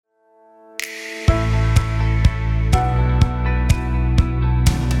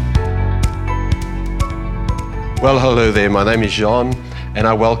Well, hello there. My name is Jean, and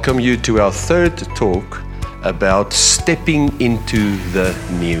I welcome you to our third talk about stepping into the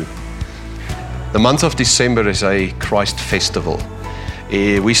new. The month of December is a Christ festival.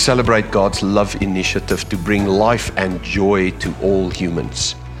 We celebrate God's love initiative to bring life and joy to all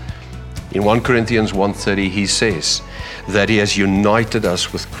humans. In 1 Corinthians 1:30, he says that he has united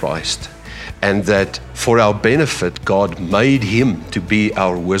us with Christ and that for our benefit, God made him to be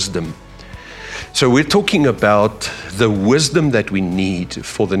our wisdom. So we're talking about the wisdom that we need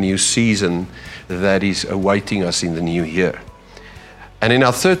for the new season that is awaiting us in the new year. And in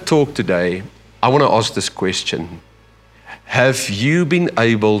our third talk today, I want to ask this question. Have you been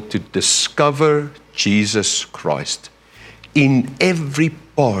able to discover Jesus Christ in every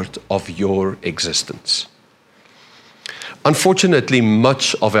part of your existence? Unfortunately,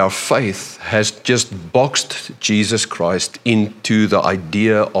 much of our faith has just boxed Jesus Christ into the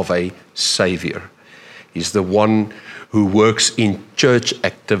idea of a Savior. He's the one who works in church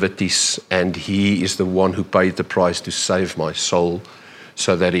activities, and he is the one who paid the price to save my soul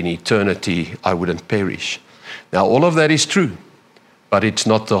so that in eternity I wouldn't perish. Now, all of that is true, but it's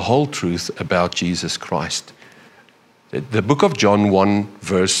not the whole truth about Jesus Christ. The book of John 1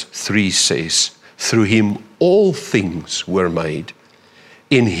 verse 3 says, "Through him all things were made.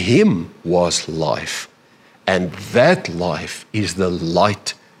 In him was life, and that life is the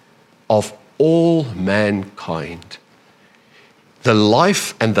light of all mankind." The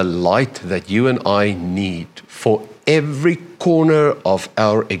life and the light that you and I need for every corner of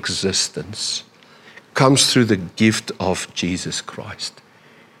our existence comes through the gift of Jesus Christ.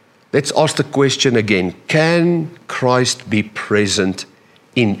 Let's ask the question again. Can Christ be present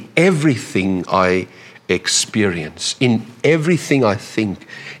in everything I experience, in everything I think,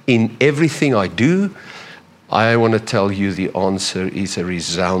 in everything I do? I want to tell you the answer is a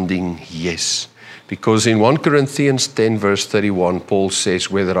resounding yes. Because in 1 Corinthians 10 verse 31, Paul says,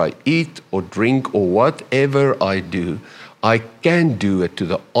 whether I eat or drink or whatever I do, I can do it to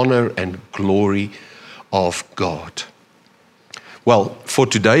the honor and glory of God. Well, for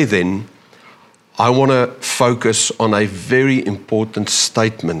today then, I want to focus on a very important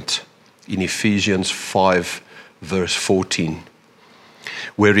statement in Ephesians 5 verse 14,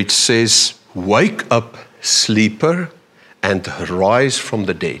 where it says, "Wake up, sleeper, and rise from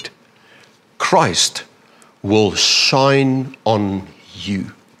the dead. Christ will shine on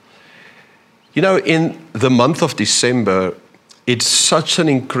you." You know, in the month of December, it's such an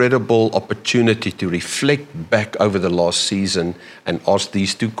incredible opportunity to reflect back over the last season and ask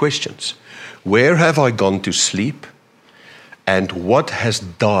these two questions. Where have I gone to sleep? And what has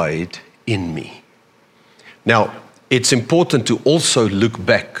died in me? Now, it's important to also look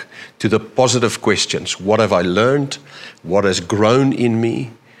back to the positive questions. What have I learned? What has grown in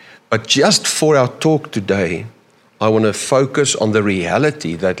me? But just for our talk today, I want to focus on the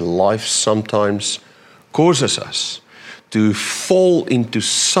reality that life sometimes causes us to fall into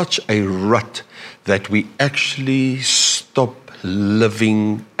such a rut that we actually stop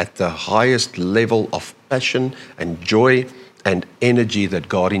living at the highest level of passion and joy and energy that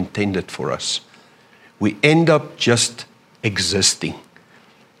God intended for us. We end up just existing,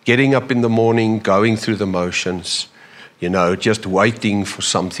 getting up in the morning, going through the motions, just waiting for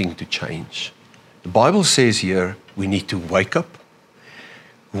something to change. The Bible says here we need to wake up.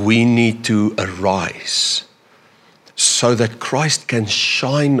 We need to arise so that Christ can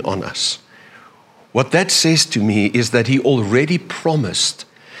shine on us. What that says to me is that he already promised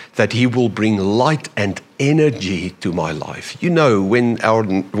that he will bring light and energy to my life. You know, when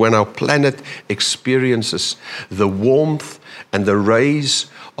our planet experiences the warmth and the rays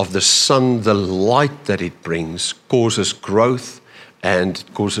of the sun, the light that it brings causes growth and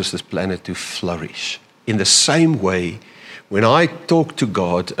causes this planet to flourish. In the same way, when I talk to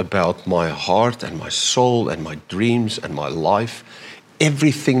God about my heart and my soul and my dreams and my life,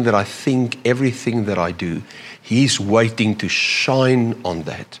 everything that I think, everything that I do, he's waiting to shine on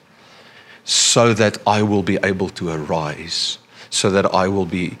that so that I will be able to arise, so that I will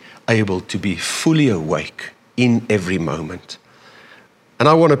be able to be fully awake in every moment. And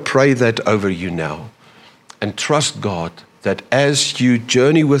I want to pray that over you now and trust God that as you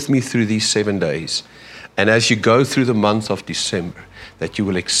journey with me through these 7 days, and as you go through the month of December, that you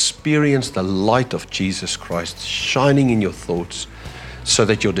will experience the light of Jesus Christ shining in your thoughts so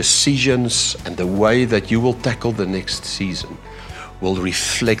that your decisions and the way that you will tackle the next season will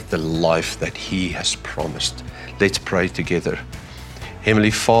reflect the life that he has promised. Let's pray together.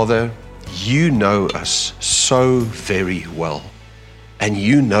 Heavenly Father, you know us so very well, and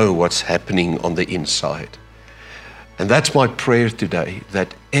you know what's happening on the inside. And that's my prayer today,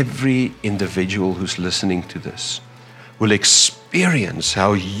 that every individual who's listening to this will experience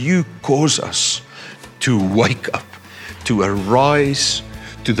how you cause us to wake up, to arise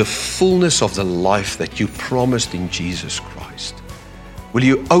to the fullness of the life that you promised in Jesus Christ. Will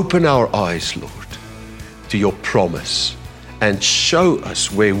you open our eyes, Lord, to your promise and show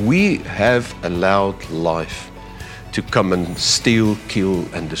us where we have allowed life to come and steal, kill,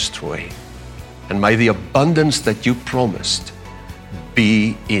 and destroy. And may the abundance that you promised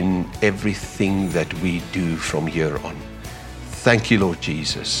be in everything that we do from here on. Thank you, Lord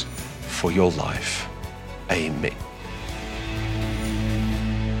Jesus, for your life. Amen.